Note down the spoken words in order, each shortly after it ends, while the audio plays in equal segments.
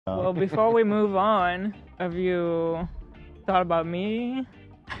Well, before we move on, have you thought about me?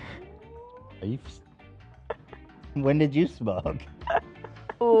 Are you? When did you smoke?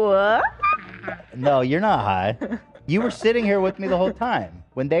 What? No, you're not high. You were sitting here with me the whole time.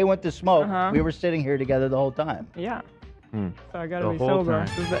 When they went to smoke, we were sitting here together the whole time. Yeah. So I gotta The be whole sober.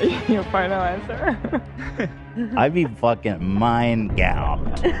 time. Is that your final answer? I'd be fucking mind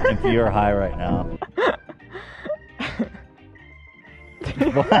gouged if you're high right now.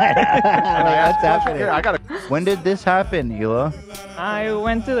 What? What's happening? I gotta. When did this happen, Hila? I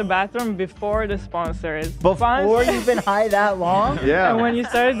went to the bathroom before the sponsors. Before you've been high that long? Yeah. And when you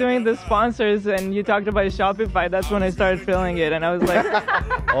started doing the sponsors and you talked about Shopify, that's when I started feeling it. And I was like,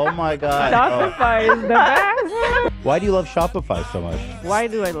 Oh my god. Shopify is the best. Why do you love Shopify so much? Why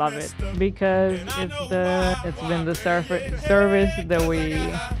do I love it? Because it's been the service that we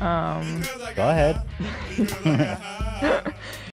Go ahead.